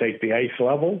did was take the ice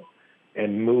level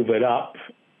and move it up,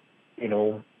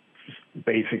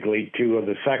 basically 2 of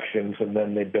the sections, and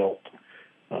then they built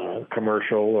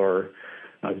commercial or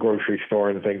a grocery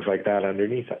store and things like that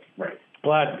underneath it. Right.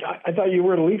 Well, I thought you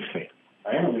were a Leafs fan.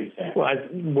 I am a Leafs fan. Well,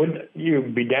 would you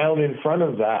be down in front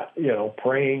of that,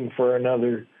 praying for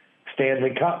another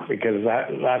Stanley Cup? Because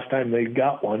that last time they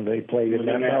got one, they played in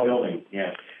that building.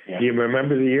 Yes. Yeah. Do you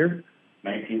remember the year?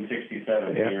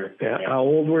 1967. Yeah. How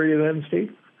old were you then,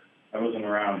 Steve? I wasn't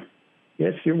around.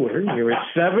 Yes, you were. You were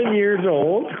 7 years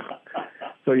old.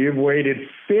 So you've waited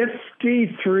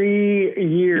 53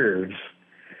 years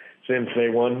since they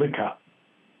won the Cup.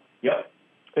 Yep.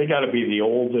 They got to be the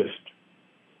oldest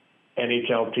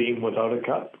NHL team without a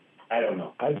cup. I don't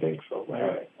know. I think so.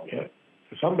 Right. Yeah.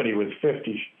 Somebody was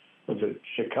 50. Was it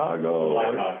Chicago?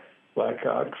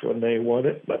 Blackhawks when they won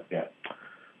it. But yeah.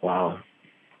 Wow.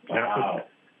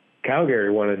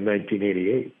 Calgary won it in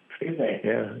 1988. Did they?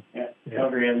 Yeah.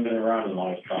 Calgary hasn't been around as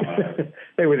long as Toronto.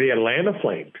 They were the Atlanta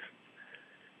Flames.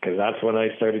 Because that's when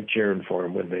I started cheering for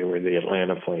them, when they were the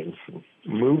Atlanta Flames.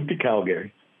 Moved to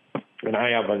Calgary. And I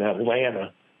have an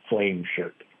Atlanta Flame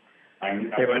shirt. I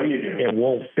know you do. It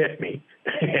won't fit me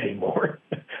anymore.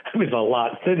 I was a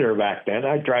lot thinner back then.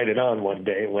 I tried it on one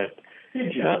day and went,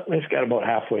 Did you? No, it's got about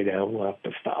halfway down. We'll have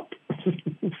to stop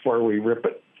before we rip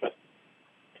it.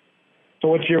 So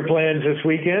what's your plans this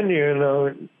weekend?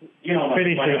 Finish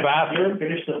the bathroom?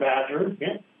 Finish the bathroom,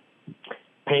 yeah.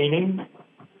 Painting?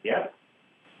 Yeah.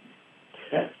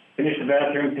 Finish the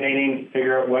bathroom, painting,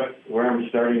 figure out where I'm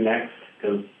starting next,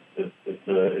 because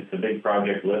it's a big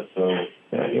project list, so...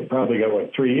 Yeah, you probably got,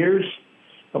 3 years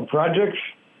of projects?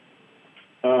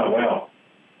 Well,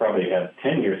 probably have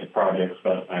 10 years of projects,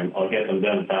 but I'll get them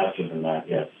done faster than that,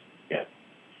 yes.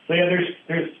 So, yeah,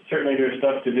 there's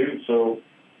stuff to do, so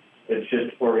it's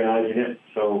just organizing it.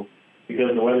 So,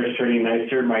 because the weather's turning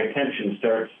nicer, my attention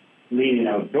starts leaning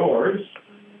outdoors,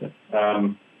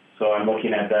 so I'm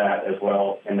looking at that as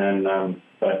well. And then,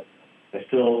 but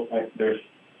there's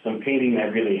some painting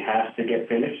that really has to get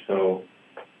finished, so...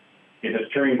 If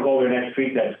it's turning colder next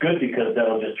week, that's good because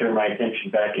that'll just turn my attention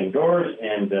back indoors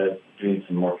and doing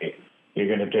some more painting. You're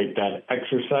going to take that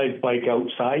exercise bike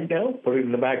outside now, put it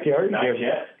in the backyard? Not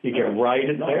yet. You can ride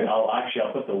it there? I'll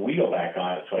put the wheel back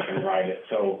on it so I can ride it.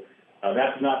 So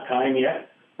that's not time yet.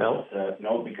 No?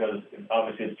 No, because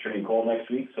obviously it's turning cold next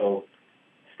week, so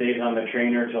stays on the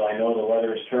trainer till I know the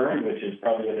weather's turned, which is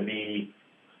probably going to be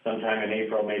sometime in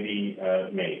April, maybe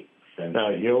May. Now,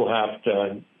 you'll have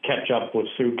to catch up with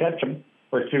Sue Ketchum,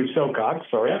 or Sue Silcox,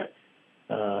 sorry,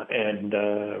 and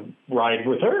ride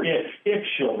with her. If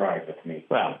she'll ride with me.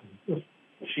 Well,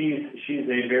 she's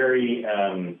a very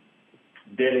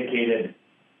dedicated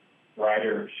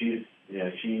rider. She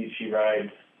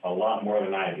rides a lot more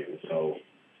than I do, so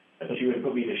she would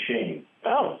put me to shame.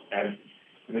 Oh.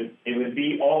 It would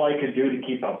be all I could do to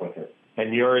keep up with her.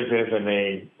 And yours isn't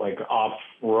a, like,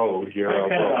 off-road, you're I'm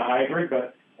kind of a a hybrid,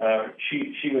 but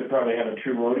she would probably have a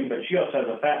true roadie, but she also has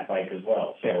a fat bike as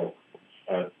well. So,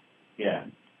 yeah,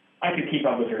 I could keep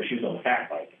up with her. She's on the fat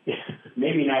bike.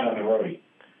 Maybe not on the roadie.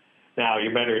 Now, you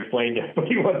better explain to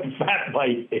everybody what the fat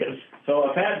bike is. So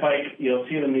a fat bike, you'll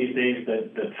see them these days,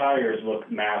 the tires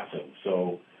look massive.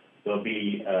 So they'll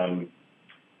be,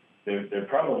 they're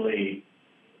probably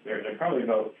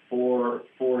about 4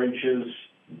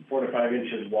 to 5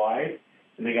 inches wide,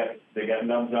 and they got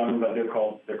nubs on them, but they're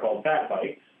called fat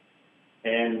bikes.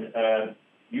 And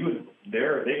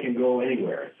they can go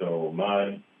anywhere. So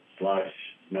mud, slush,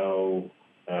 snow.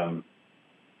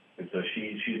 And so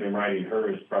she's been riding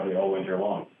hers probably all winter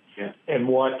long. Yeah. And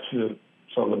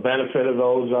so the benefit of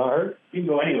those are? You can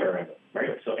go anywhere with them,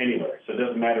 right? So anywhere. So it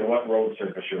doesn't matter what road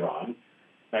surface you're on.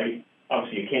 Now,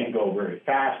 obviously you can't go very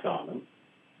fast on them,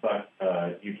 but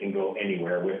you can go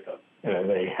anywhere with them. And are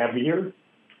they heavier?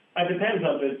 That depends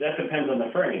on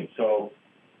the frame. So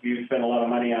if you spend a lot of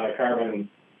money on a carbon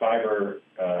fiber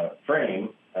frame,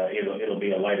 it'll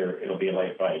be a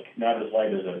light bike. Not as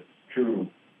light as a true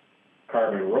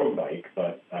carbon road bike,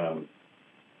 but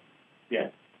yeah.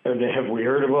 And have we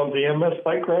heard about the MS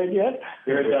bike ride yet?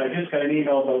 I just got an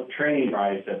email about training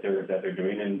rides that they're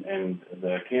doing, and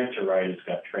the cancer ride has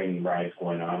got training rides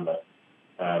going on, but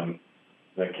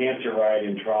the cancer ride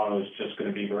in Toronto is just going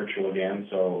to be virtual again.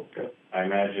 So I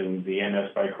imagine the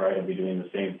MS bike ride will be doing the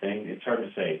same thing. It's hard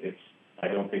to say. I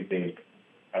don't know if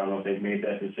they've made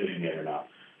that decision yet or not.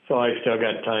 So I still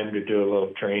got time to do a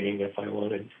little training if I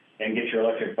wanted. And get your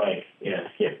electric bike.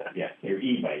 Yes. Yeah. Your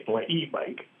e-bike. My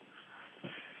e-bike.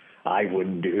 I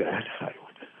wouldn't do that. I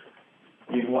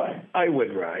would. You'd what? I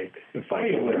would ride if I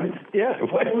could. Wouldn't? Yeah.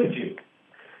 Why would you?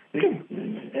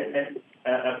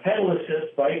 A pedal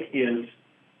assist bike is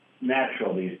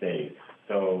natural these days,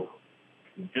 so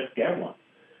just get one.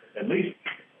 At least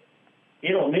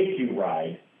it'll make you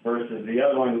ride versus the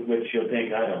other one, which you'll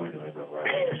think, I don't want to go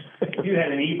ride. If you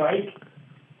had an e-bike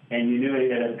and you knew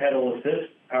it had a pedal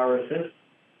assist, power assist,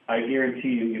 I guarantee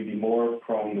you'd be more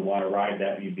prone to want to ride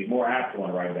that. You'd be more apt to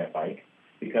want to ride that bike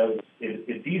because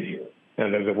it's easier.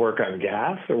 And does it work on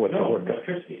gas or what's it work on?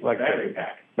 Electricity. Like battery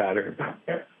pack. Battery pack.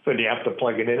 Yep. So do you have to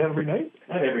plug it in every night?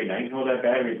 Not every night. No, that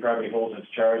battery probably holds its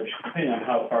charge, depending on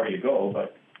how far you go,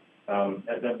 but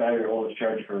that battery holds its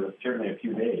charge for certainly a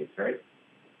few days, right?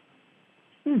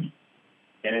 And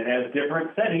it has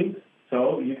different settings,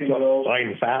 so you can go... Light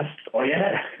and fast? Oh,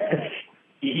 yeah.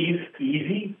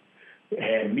 Easy,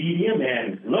 and medium,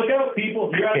 and look out,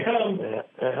 people, here I come.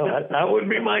 That would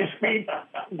be my speed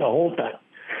the whole time.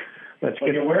 But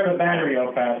you wear the battery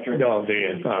out faster. No,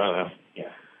 yeah.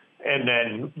 And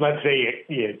then let's say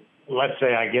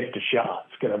I get to Shaw's.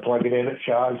 Can I plug it in at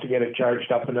Shaw's to get it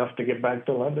charged up enough to get back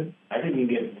to London? I think you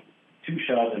can get 2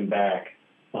 Shaw's and back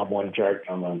on one charge.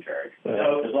 So,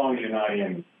 as long as you're not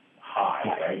in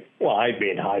high, right? Well, I'd be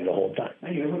in high the whole time.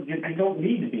 You don't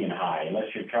need to be in high unless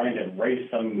you're trying to race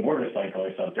some motorcycle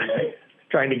or something, right?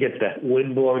 Trying to get that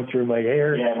wind blowing through my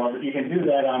hair. Yeah, well, you can do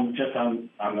that on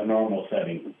the normal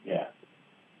setting. Yeah.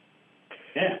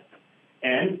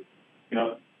 And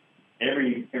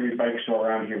every bike store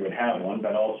around here would have one,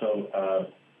 but also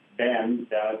Ben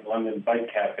down at London Bike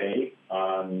Cafe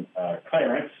on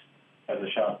Clarence has a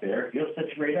shop there. He'll set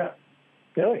you right up.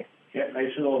 Really? Yeah,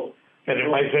 nice little. And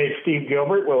if I say Steve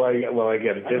Gilbert, will I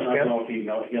get a discount? I don't know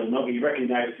if he'll know. He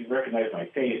recognize my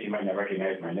face. He might not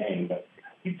recognize my name, but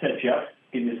he'd set you up,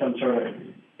 give you some sort of,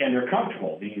 and they're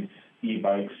comfortable. These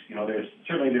e-bikes, there's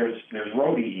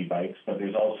roadie e-bikes, but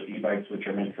there's also e-bikes which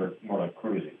are meant for more like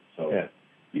cruising. So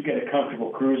you get a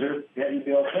comfortable cruiser, you'd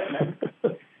be all set, man.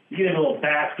 You get a little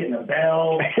basket and a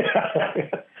bell,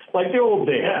 like the old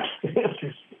days.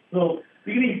 Yeah.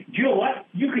 Do you know what?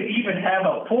 You could even have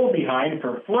a pull behind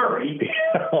for Flurry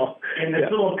in this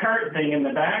little cart thing in the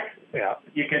back. Yeah.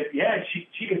 You could,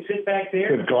 she could sit back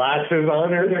there. With glasses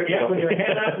on her. With her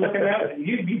head up looking out.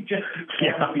 You'd be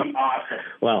that would be awesome.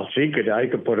 Well, I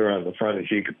could put her on the front and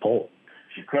she could pull.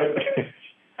 She could.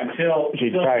 Until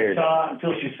she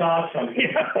saw something.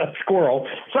 Yeah, squirrel.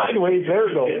 Sideways,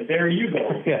 there you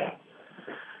go. Yeah.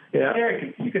 Yeah. There,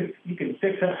 you can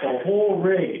fix up the whole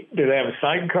rig. Do they have a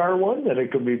sidecar one that it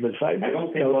could be beside? I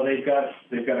don't think. Well, they've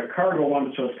got a cargo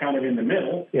one, so it's kind of in the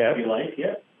middle. Yeah. If you like,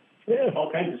 yeah, all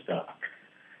kinds of stuff.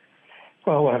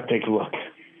 Well, we'll have to take a look.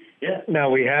 Yeah. Now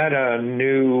we had a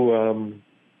new.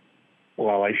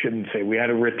 Well, I shouldn't say we had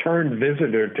a return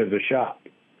visitor to the shop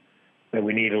that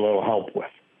we need a little help with.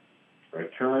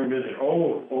 Return visitor.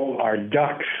 Oh. Our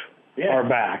ducks are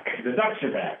back. The ducks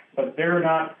are back, but they're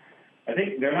not. I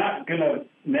think they're not going to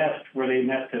nest where they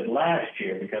nested last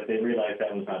year because they realized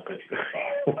that was not such a good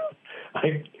spot.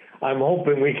 I'm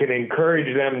hoping we can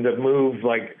encourage them to move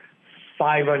like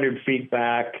 500 feet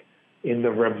back in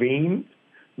the ravine,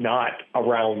 not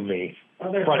around the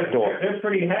front door. They're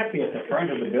pretty happy at the front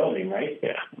of the building, right?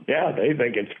 Yeah, they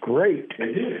think it's great.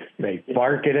 They do. They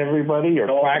bark at everybody or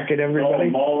quack at everybody.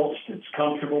 It's all mulched. It's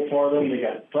comfortable for them. They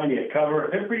got plenty of cover.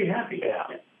 They're pretty happy. Yeah.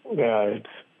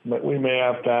 But we may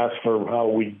have to ask for how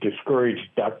we discourage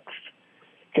ducks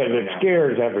because it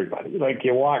scares everybody. Like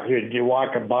you're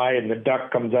walking by and the duck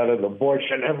comes out of the bush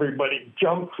and everybody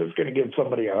jumps. It's going to give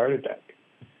somebody a heart attack.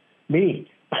 Me.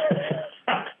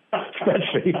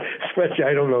 Especially,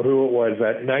 I don't know who it was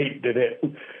that night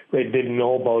they didn't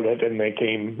know about it and they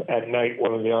came at night,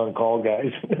 one of the on-call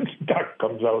guys, and this duck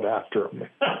comes out after them.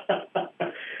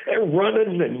 They're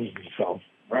running and so.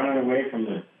 Running away from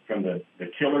the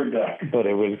killer duck. But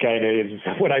it was kind of,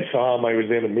 when I saw him, I was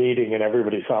in a meeting and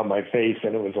everybody saw my face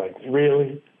and it was like,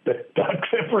 really? The ducks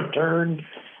have returned?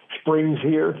 Spring's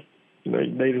here?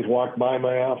 They just walk by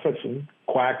my office and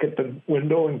quack at the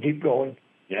window and keep going.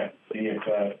 Yeah, see if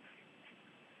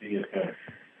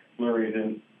flurries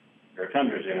in, or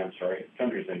Tundra's in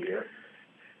here.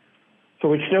 So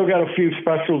we still got a few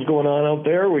specials going on out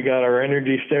there. We got our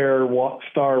Energy Star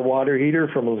water heater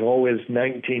from as low as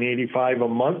 $19.85 a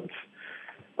month.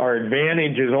 Our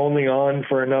Advantage is only on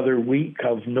for another week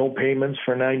of no payments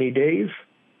for 90 days.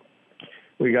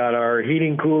 We got our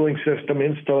heating cooling system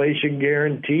installation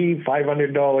guarantee,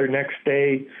 $500 next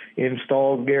day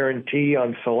install guarantee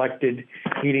on selected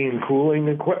heating and cooling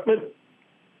equipment.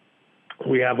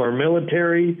 We have our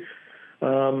military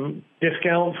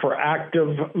discount for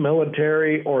active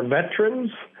military or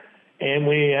veterans, and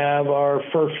we have our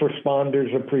first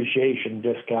responders appreciation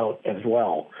discount as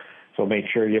well. So make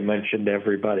sure you mention to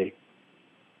everybody.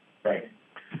 Right.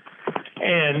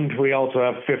 And we also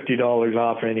have $50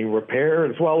 off any repair,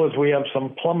 as well as we have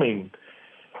some plumbing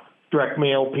direct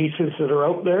mail pieces that are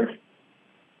out there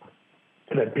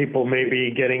that people may be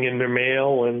getting in their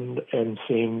mail and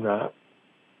seeing that.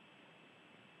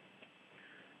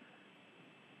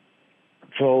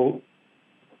 So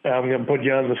I'm going to put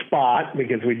you on the spot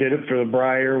because we did it for the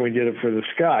Brier and we did it for the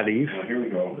Scotties. Well, here we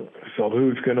go. So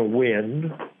who's going to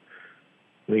win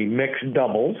the mixed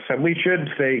doubles? And we should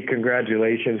say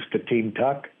congratulations to Team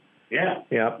Tuck. Yeah.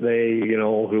 Yeah, they,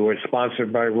 who are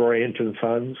sponsored by Roy Hinton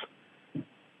Sons.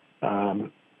 The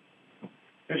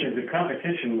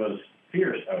competition was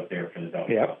fierce out there for the doubles.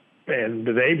 Yep. And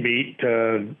they beat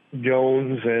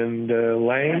Jones and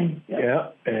Lang,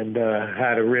 and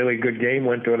had a really good game,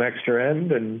 went to an extra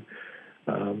end, and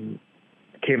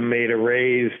Kim made a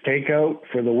Rays takeout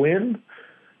for the win,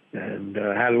 and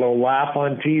had a little laugh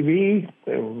on TV.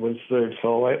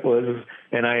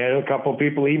 And I had a couple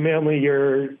people email me,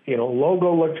 your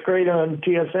logo looks great on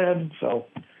TSN, so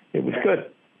it was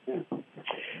good. Yeah.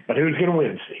 But who's going to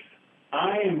win, Steve?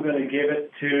 I am going to give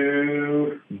it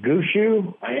to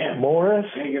Gushue. I am. Morris.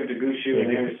 I'm going to give it to Gushue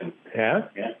and Anderson. Yeah?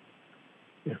 Yeah.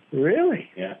 Really?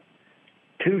 Yeah.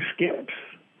 2 skips.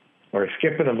 Or a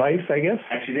skip and a vice, I guess?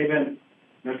 Actually, they've been,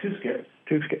 2 skips.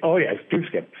 2 skips. Oh, yes, 2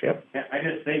 skips, yep. Yeah,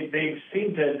 they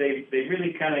seem to, they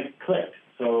really kind of clicked.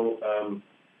 So,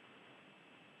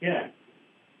 yeah.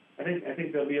 I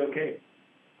think they'll be okay.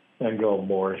 I'd go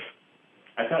Morris.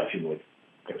 I thought you would.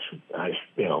 Nice,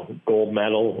 gold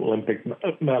medal, Olympic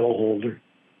medal holder.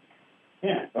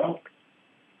 Yeah, well,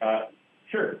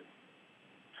 sure.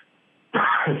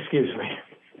 Excuse me,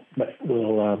 but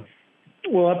we'll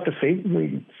have to see.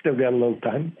 We still got a little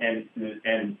time. And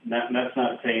that's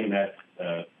not saying that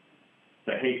the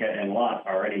Haka and Lott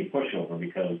are any pushover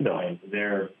because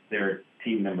they're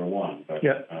team number 1. But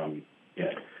yeah.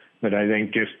 But I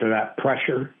think just to that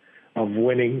pressure of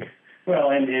winning.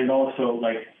 Well, and also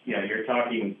you're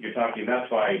talking.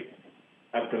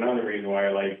 That's another reason why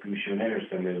I like Gushue and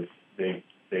Anderson is they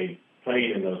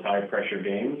played in those high pressure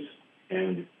games,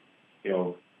 and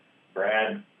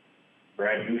Brad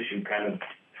Gushue kind of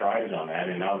thrives on that,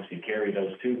 and obviously Carey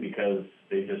does too because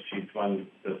she's won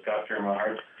the Scott Tournament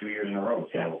Hearts 2 years in a row.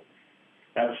 So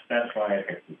that's why I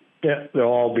picked them. Yeah, they'll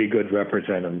all be good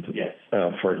representatives. Yes.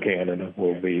 For Canada,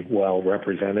 will be well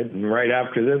represented, and right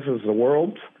after this is the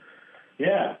Worlds.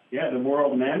 Yeah, the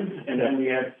World Men's, and then we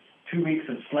have 2 weeks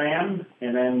of Slam,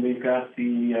 and then we've got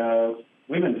the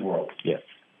Women's World. Yes,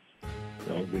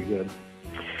 that'll be good.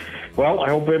 Well, I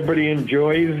hope everybody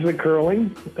enjoys the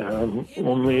curling.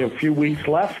 Only a few weeks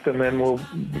left, and then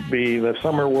the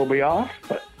summer will be off.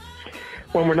 But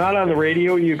when we're not on the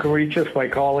radio, you can reach us by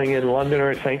calling in London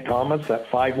or St. Thomas at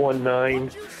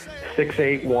 519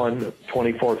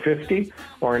 681-2450,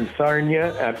 or in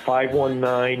Sarnia at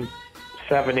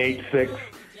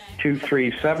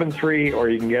 519-786-2373, or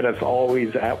you can get us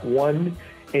always at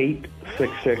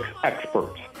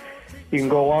 1-866-EXPERTS. You can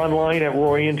go online at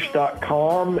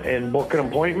royinch.com and book an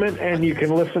appointment, and you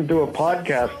can listen to a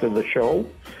podcast of the show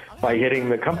by hitting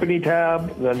the company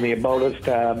tab, then the About Us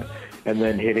tab, and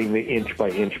then hitting the Inch by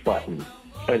Inch button.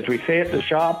 As we say at the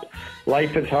shop,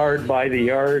 life is hard by the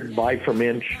yard, buy from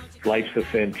Inch, life's a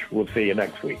cinch. We'll see you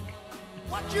next week.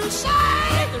 What you say?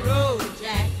 Hit the road,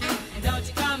 Jack, and don't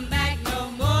you come back no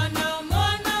more, no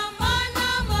more, no more,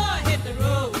 no more. Hit the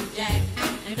road, Jack,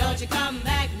 and don't you come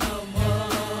back no more.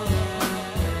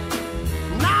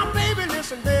 Now, baby,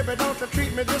 listen, baby, don't you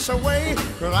treat me this away,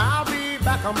 'cause I'll be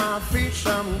back on my feet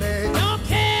someday. Don't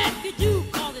care if you do.